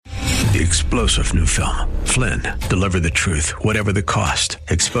The explosive new film, Flynn, deliver the truth, whatever the cost,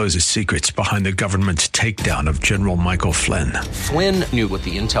 exposes secrets behind the government's takedown of General Michael Flynn. Flynn knew what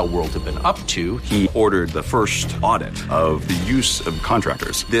the intel world had been up to. He ordered the first audit of the use of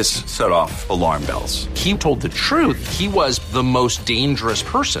contractors. This set off alarm bells. He told the truth. He was the most dangerous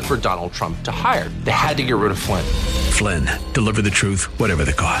person for Donald Trump to hire. They had to get rid of Flynn. Flynn, deliver the truth, whatever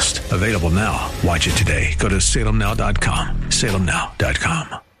the cost. Available now. Watch it today. Go to salemnow.com.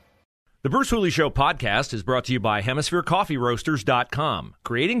 salemnow.com. The Bruce Hooley Show podcast is brought to you by HemisphereCoffeeRoasters.com.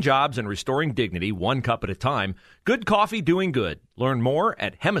 Creating jobs and restoring dignity one cup at a time. Good coffee doing good. Learn more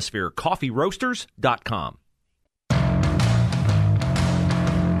at HemisphereCoffeeRoasters.com.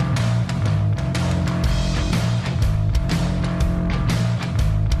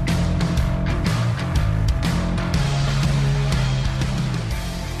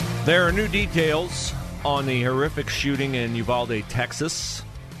 There are new details on the horrific shooting in Uvalde, Texas,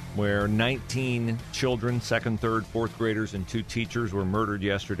 where 19 children, second, third, fourth graders, and 2 teachers were murdered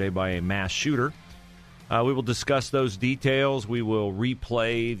yesterday by a mass shooter. We will discuss those details. We will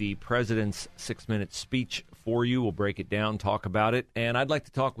replay the president's 6-minute speech for you. We'll break it down, talk about it. And I'd like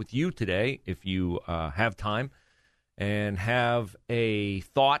to talk with you today, if you have time, and have a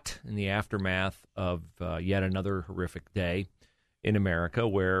thought in the aftermath of yet another horrific day in America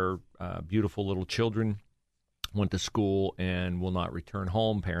where beautiful little children went to school and will not return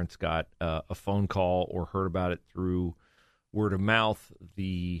home. Parents got a phone call or heard about it through word of mouth.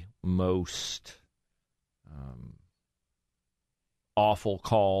 The most awful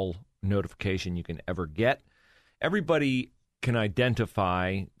call notification you can ever get. Everybody can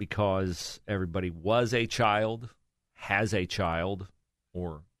identify because everybody was a child, has a child,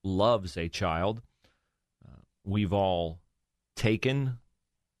 or loves a child. We've all taken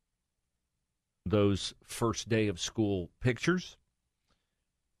those first day of school pictures.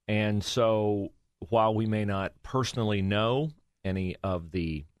 And so while we may not personally know any of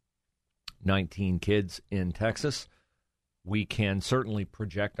the 19 kids in Texas, we can certainly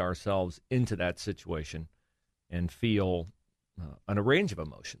project ourselves into that situation and feel a range of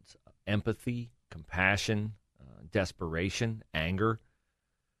emotions: empathy, compassion, desperation, anger,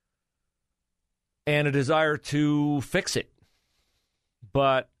 and a desire to fix it.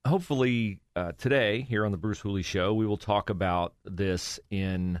 But hopefully today, here on the Bruce Hooley Show, we will talk about this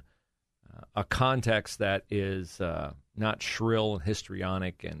in a context that is not shrill and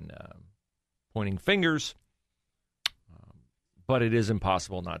histrionic and pointing fingers, but it is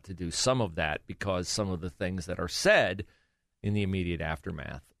impossible not to do some of that because some of the things that are said in the immediate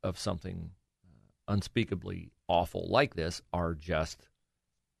aftermath of something unspeakably awful like this are just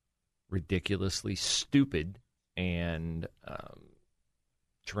ridiculously stupid and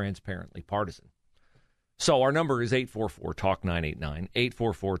transparently partisan. So our number is 844-TALK-989,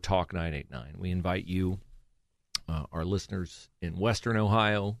 844-TALK-989. We invite you, our listeners in Western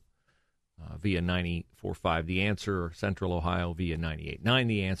Ohio, via 94.5 The Answer, or Central Ohio via 98.9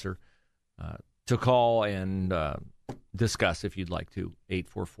 The Answer, to call and discuss if you'd like to.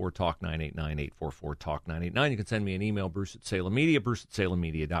 844-TALK-989, 844-TALK-989. You can send me an email, Bruce at Salem Media, Bruce at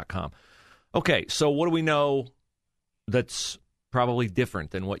SalemMedia.com. Okay, so what do we know that's probably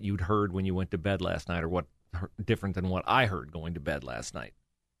different than what you'd heard when you went to bed last night, or what different than what I heard going to bed last night?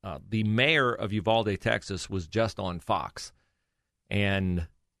 The mayor of Uvalde, Texas, was just on Fox and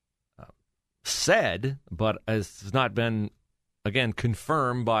said, but has not been, again,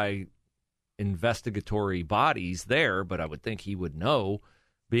 confirmed by investigatory bodies there, but I would think he would know,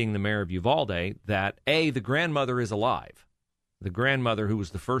 being the mayor of Uvalde, that, A, the grandmother is alive. The grandmother who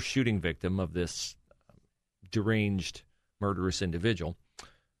was the first shooting victim of this deranged, murderous individual,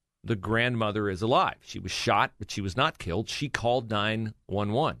 the grandmother is alive. She was shot, but she was not killed. She called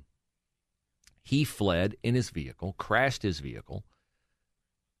 911. He fled in his vehicle, crashed his vehicle,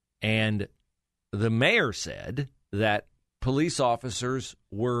 and the mayor said that police officers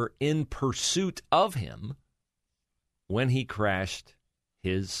were in pursuit of him when he crashed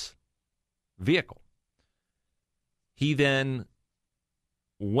his vehicle. He then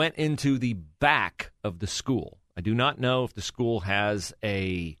went into the back of the school. I do not know if the school has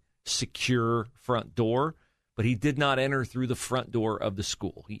a secure front door, but he did not enter through the front door of the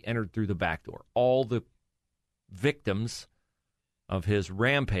school. He entered through the back door. All the victims of his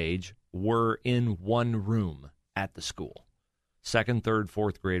rampage were in one room at the school. Second, third,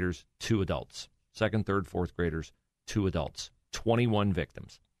 fourth graders, 2 adults. Second, third, fourth graders, 2 adults. 21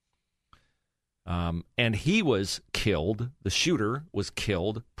 victims. And he was killed, the shooter was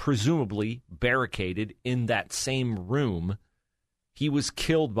killed, presumably barricaded in that same room. He was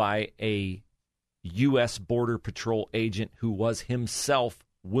killed by a U.S. Border Patrol agent who was himself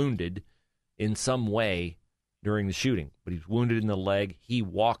wounded in some way during the shooting, but he's wounded in the leg. He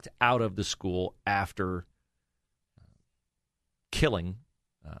walked out of the school after killing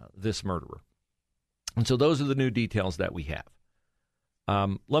this murderer. And so those are the new details that we have.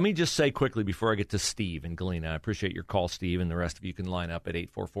 Let me just say quickly before I get to Steve and Galena, I appreciate your call, Steve, and the rest of you can line up at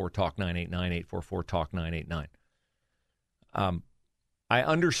 844-TALK-989, 844-TALK-989. I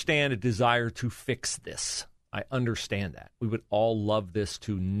understand a desire to fix this. I understand that. We would all love this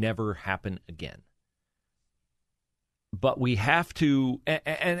to never happen again. But we have to,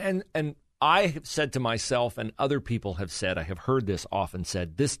 and I have said to myself, and other people have said, I have heard this often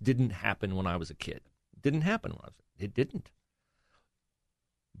said, this didn't happen when I was a kid. It didn't happen when I was a kid. It didn't.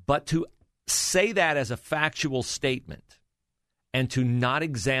 But to say that as a factual statement and to not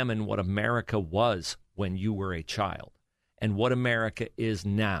examine what America was when you were a child and what America is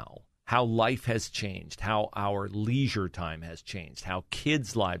now, how life has changed, how our leisure time has changed, how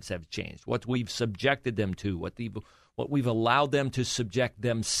kids' lives have changed, what we've subjected them to, what we've allowed them to subject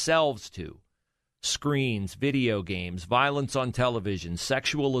themselves to. Screens, video games, violence on television,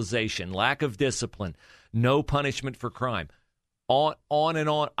 sexualization, lack of discipline, no punishment for crime. On and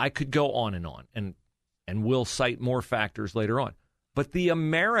on. I could go on, and we'll cite more factors later on. But the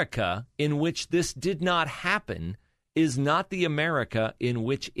America in which this did not happen is not the America in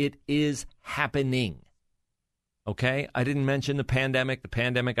which it is happening. Okay? I didn't mention the pandemic. The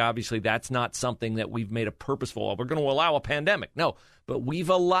pandemic, obviously, that's not something that we've made a purposeful, we're going to allow a pandemic. No, but we've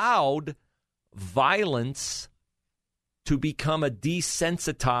allowed violence to become a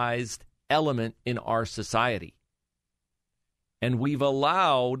desensitized element in our society. And we've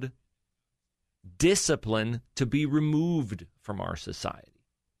allowed discipline to be removed from our society.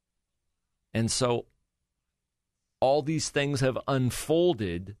 And so all these things have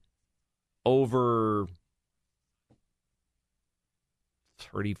unfolded over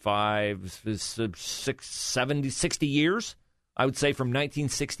 35, 70, 60 years. I would say from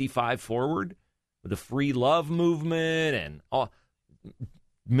 1965 forward, with the free love movement and all,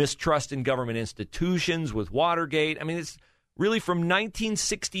 mistrust in government institutions with Watergate. I mean, it's really from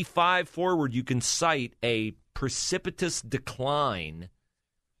 1965 forward, you can cite a precipitous decline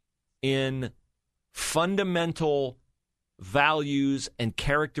in fundamental values and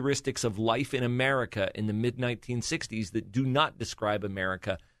characteristics of life in America in the mid-1960s that do not describe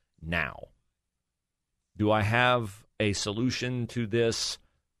America now. Do I have a solution to this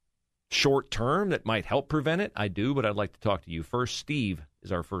short term that might help prevent it? I do, but I'd like to talk to you first. Steve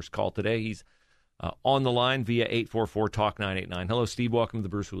is our first call today. He's on the line via 844-TALK-989. Hello, Steve. Welcome to the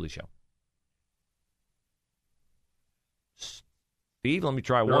Bruce Hooley Show. Steve, let me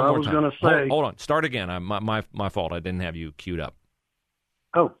try one more time. I was going to say... Hold on. Start again. My fault. I didn't have you queued up.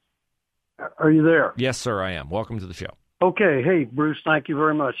 Oh, are you there? Yes, sir, I am. Welcome to the show. Okay. Hey, Bruce, thank you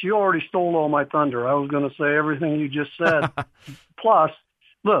very much. You already stole all my thunder. I was going to say everything you just said. Plus,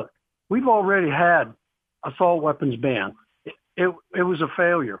 look, we've already had assault weapons ban. It was a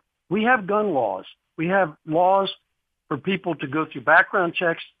failure. We have gun laws. We have laws for people to go through background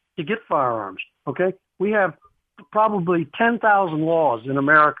checks to get firearms, okay? We have probably 10,000 laws in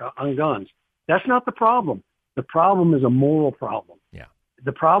America on guns. That's not the problem. The problem is a moral problem. Yeah.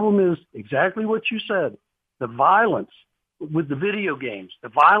 The problem is exactly what you said, the violence with the video games, the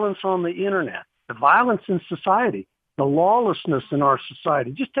violence on the internet, the violence in society, the lawlessness in our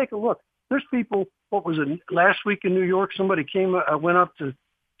society. Just take a look. There's people, what was it, last week in New York, somebody went up to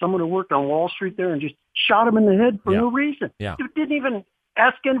someone who worked on Wall Street there and just shot him in the head for no reason. Yeah. Didn't even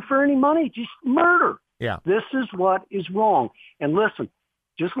ask him for any money, just murder. Yeah. This is what is wrong. And listen,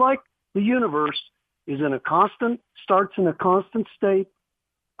 just like the universe starts in a constant state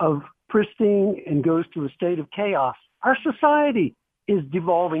of pristine and goes to a state of chaos, our society is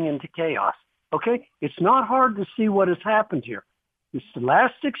devolving into chaos. Okay? It's not hard to see what has happened here. This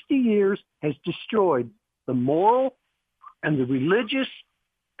last 60 years has destroyed the moral and the religious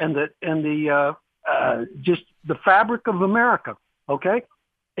and the just the fabric of America. Okay?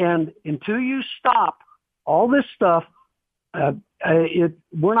 And until you stop all this stuff,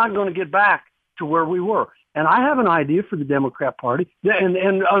 we're not going to get back to where we were. And I have an idea for the Democrat Party. And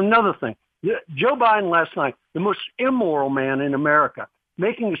another thing, Joe Biden last night, the most immoral man in America,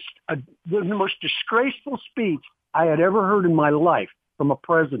 making the most disgraceful speech I had ever heard in my life from a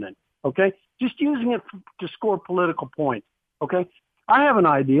president, okay? Just using it to score political points, okay? I have an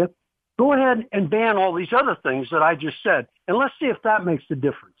idea. Go ahead and ban all these other things that I just said, and let's see if that makes a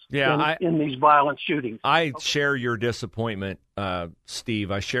difference in these violent shootings. I share your disappointment,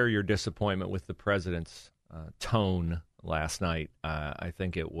 Steve. I share your disappointment with the president's tone last night. I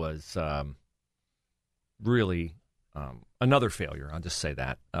think it was really Another failure. I'll just say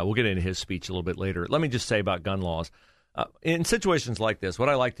that. We'll get into his speech a little bit later. Let me just say about gun laws. In situations like this, what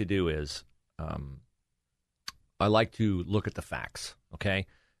I like to do is I like to look at the facts, okay?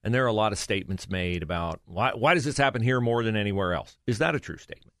 And there are a lot of statements made about why does this happen here more than anywhere else? Is that a true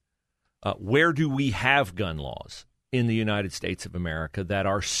statement? Where do we have gun laws in the United States of America that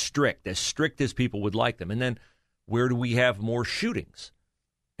are strict as people would like them? And then where do we have more shootings?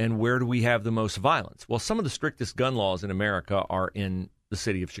 And where do we have the most violence? Well, some of the strictest gun laws in America are in the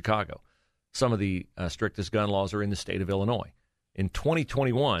city of Chicago. Some of the strictest gun laws are in the state of Illinois. In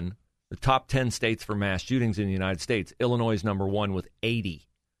 2021, the top 10 states for mass shootings in the United States, Illinois is number one with 80.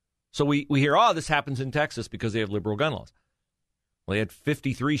 So we hear, this happens in Texas because they have liberal gun laws. Well, they had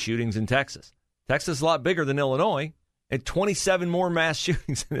 53 shootings in Texas. Texas is a lot bigger than Illinois, and 27 more mass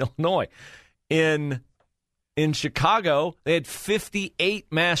shootings in Illinois. In Chicago, they had 58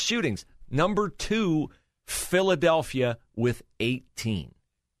 mass shootings. Number 2, Philadelphia with 18.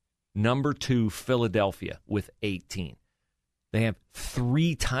 Number 2, Philadelphia with 18. They have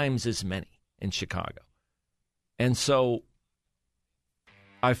 3 times as many in Chicago. And so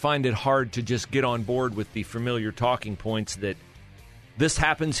I find it hard to just get on board with the familiar talking points that this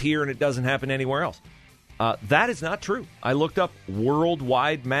happens here and it doesn't happen anywhere else. That is not true. I looked up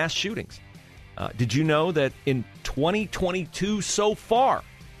worldwide mass shootings. Did you know that in 2022 so far,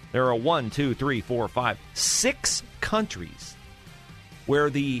 there are 6 countries where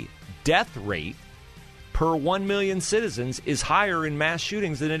the death rate per 1 million citizens is higher in mass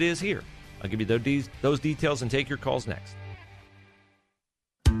shootings than it is here? I'll give you those details and take your calls next.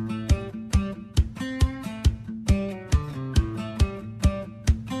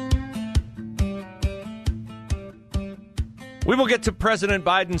 We will get to President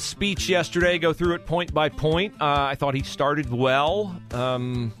Biden's speech yesterday, go through it point by point. I thought he started well, but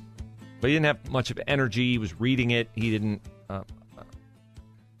he didn't have much of energy. He was reading it. He didn't.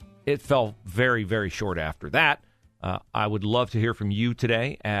 It fell very, very short after that. I would love to hear from you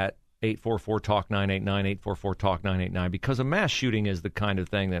today at 844-TALK-989, 844-TALK-989, because a mass shooting is the kind of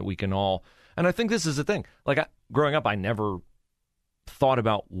thing that we can all, and I think this is the thing. Growing up, I never thought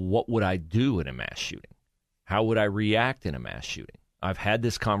about what would I do in a mass shooting. How would I react in a mass shooting? I've had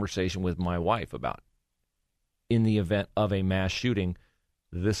this conversation with my wife about, in the event of a mass shooting,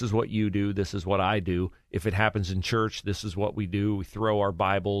 this is what you do, this is what I do. If it happens in church, this is what we do. We throw our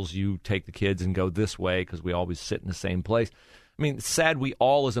Bibles, you take the kids and go this way because we always sit in the same place. I mean, it's sad we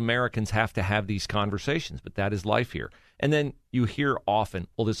all as Americans have to have these conversations, but that is life here. And then you hear often,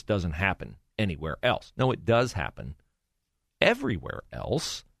 well, this doesn't happen anywhere else. No, it does happen everywhere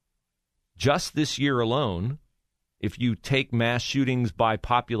else. Just this year alone, if you take mass shootings by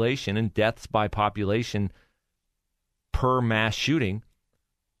population and deaths by population per mass shooting,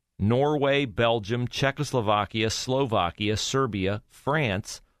 Norway, Belgium, Czechoslovakia, Slovakia, Serbia,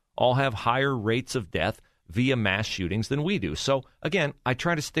 France all have higher rates of death via mass shootings than we do. So, again, I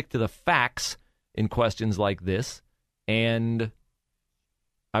try to stick to the facts in questions like this, and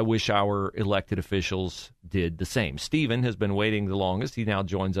I wish our elected officials did the same. Stephen has been waiting the longest. He now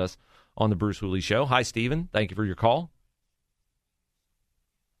joins us on the Bruce Hooley Show. Hi, Stephen. Thank you for your call.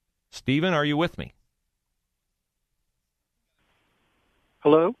 Stephen, are you with me?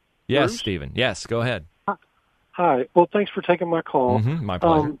 Hello? Yes, Bruce? Stephen. Yes, go ahead. Hi. Well, thanks for taking my call. My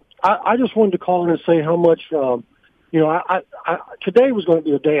pleasure. I just wanted to call in and say how much, I today was going to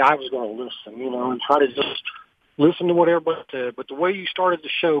be a day I was going to listen, and try to just listen to what everybody said. But the way you started the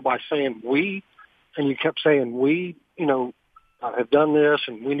show by saying we, and you kept saying we, have done this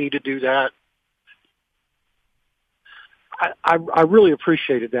and we need to do that. I really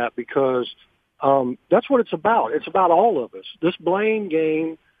appreciated that because that's what it's about. It's about all of us. This blame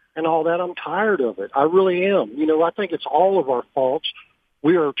game and all that, I'm tired of it. I really am. I think it's all of our faults.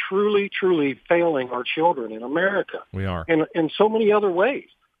 We are truly, truly failing our children in America. We are. In so many other ways,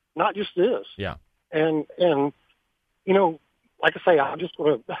 not just this. Yeah. And like I say, I'm just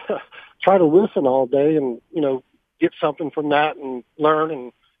going to try to listen all day and, get something from that and learn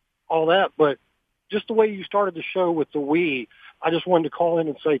and all that. But just the way you started the show with the we, I just wanted to call in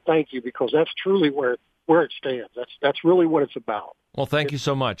and say thank you because that's truly where it stands. That's really what it's about. Well, thank you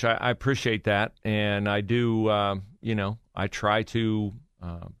so much. I appreciate that. And I do, I try to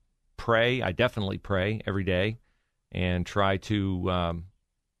pray. I definitely pray every day and try to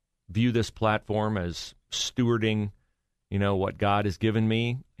view this platform as stewarding, what God has given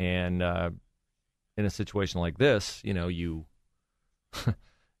me. And in a situation like this, you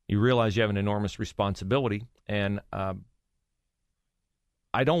you realize you have an enormous responsibility. And I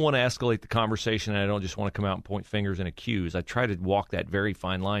don't want to escalate the conversation, and I don't just want to come out and point fingers and accuse. I try to walk that very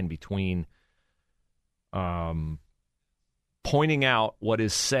fine line between pointing out what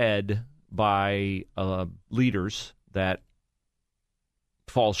is said by leaders that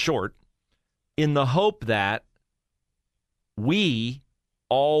falls short, in the hope that we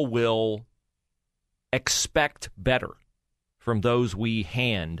all will expect better from those we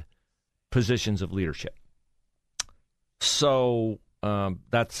hand positions of leadership. So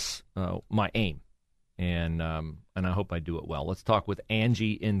that's my aim, and I hope I do it well. Let's talk with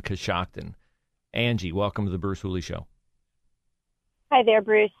Angie in Coshocton. Angie, welcome to the Bruce Hooley Show. Hi there,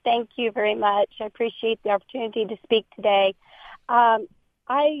 Bruce. Thank you very much. I appreciate the opportunity to speak today.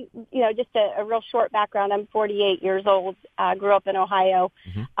 Just a real short background. I'm 48 years old. Grew up in Ohio,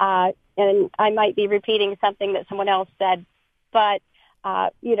 and I might be repeating something that someone else said, but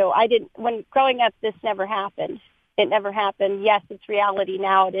I didn't. When growing up, this never happened. It never happened. Yes, it's reality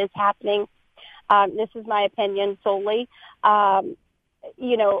now. It is happening. This is my opinion solely. Our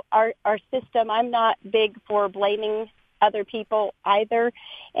system. I'm not big for blaming other people either,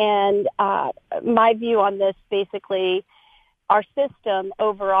 and my view on this basically. Our system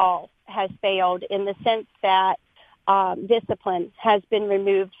overall has failed in the sense that discipline has been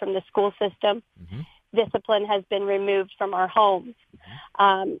removed from the school system. Mm-hmm. Discipline has been removed from our homes.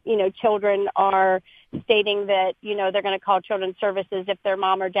 Children are stating that, they're going to call children's services if their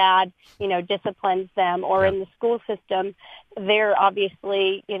mom or dad, disciplines them. Or in the school system, they're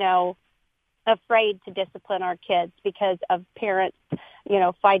obviously, afraid to discipline our kids because of parents,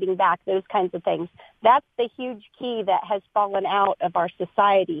 fighting back, those kinds of things. That's the huge key that has fallen out of our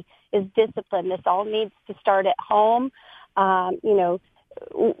society is discipline. This all needs to start at home.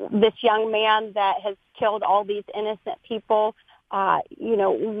 This young man that has killed all these innocent people,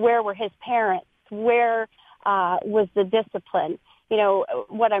 where were his parents? Where was the discipline?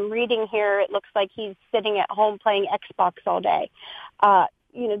 What I'm reading here, it looks like he's sitting at home playing Xbox all day.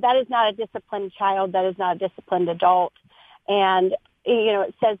 That is not a disciplined child. That is not a disciplined adult. And,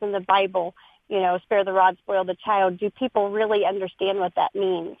 it says in the Bible, spare the rod, spoil the child. Do people really understand what that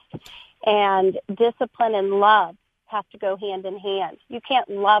means? And discipline and love have to go hand in hand. You can't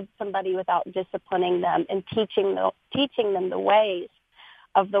love somebody without disciplining them and teaching them the ways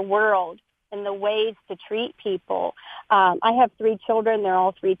of the world and the ways to treat people. I have 3 children. They're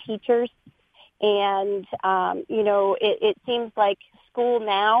all 3 teachers. And, it seems like school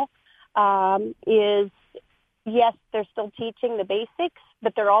now is, yes, they're still teaching the basics,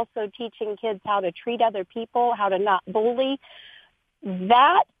 but they're also teaching kids how to treat other people, how to not bully.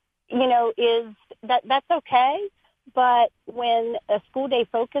 That, that's okay. But when a school day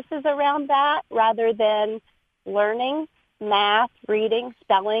focuses around that rather than learning, math, reading,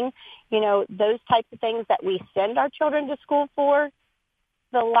 spelling, those types of things that we send our children to school for,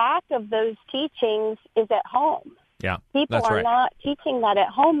 the lack of those teachings is at home. Yeah, people are not teaching that at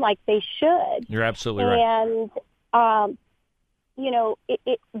home like they should. You're absolutely right. And,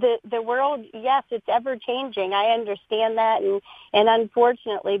 the world, yes, it's ever changing. I understand that. And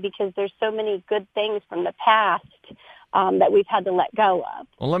unfortunately, because there's so many good things from the past that we've had to let go of.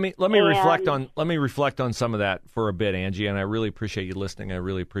 Well, let me reflect on some of that for a bit, Angie, and I really appreciate you listening. I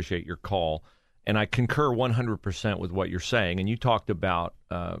really appreciate your call. And I concur 100% with what you're saying. And you talked about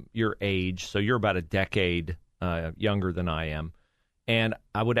your age, so you're about a decade younger than I am. And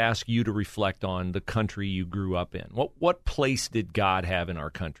I would ask you to reflect on the country you grew up in. What place did God have in our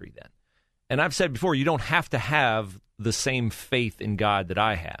country then? And I've said before, you don't have to have the same faith in God that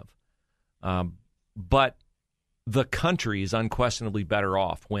I have. But the country is unquestionably better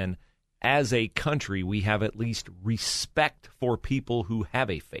off when, as a country, we have at least respect for people who have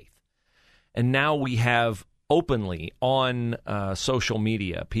a faith. And now we have openly on social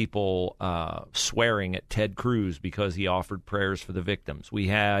media people swearing at Ted Cruz because he offered prayers for the victims. We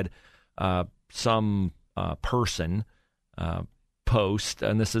had some person post,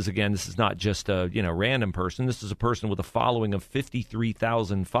 and this is not just a random person. This is a person with a following of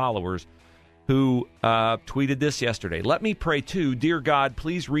 53,000 followers who tweeted this yesterday. Let me pray too. Dear God,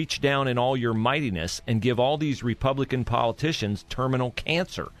 please reach down in all your mightiness and give all these Republican politicians terminal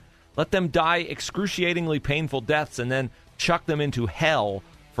cancer. Let them die excruciatingly painful deaths and then chuck them into hell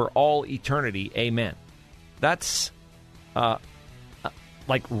for all eternity. Amen. That's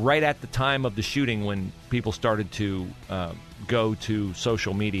like right at the time of the shooting when people started to go to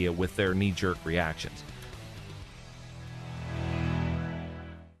social media with their knee-jerk reactions.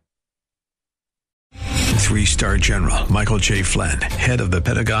 Three-star General Michael J. Flynn, head of the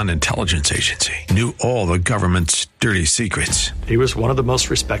Pentagon Intelligence Agency, knew all the government's dirty secrets. He was one of the most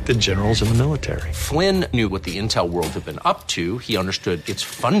respected generals in the military. Flynn knew what the intel world had been up to. He understood its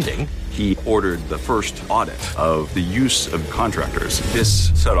funding. He ordered the first audit of the use of contractors.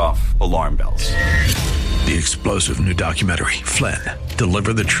 This set off alarm bells. The explosive new documentary, Flynn,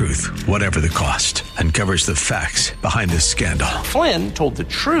 Deliver the Truth, Whatever the Cost, uncovers the facts behind this scandal. Flynn told the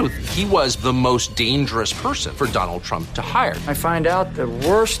truth. He was the most dangerous person for Donald Trump to hire. I find out the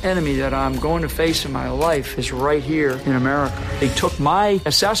worst enemy that I'm going to face in my life is right here in America. They took my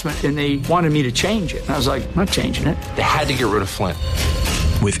assessment and they wanted me to change it. And I was like, I'm not changing it. They had to get rid of Flynn.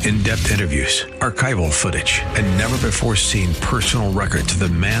 With in-depth interviews, archival footage, and never-before-seen personal records of the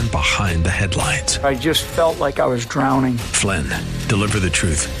man behind the headlines. I just felt like I was drowning. Flynn, Deliver the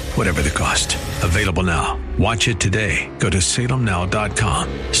Truth, Whatever the Cost. Available now. Watch it today. Go to salemnow.com.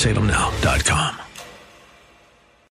 salemnow.com.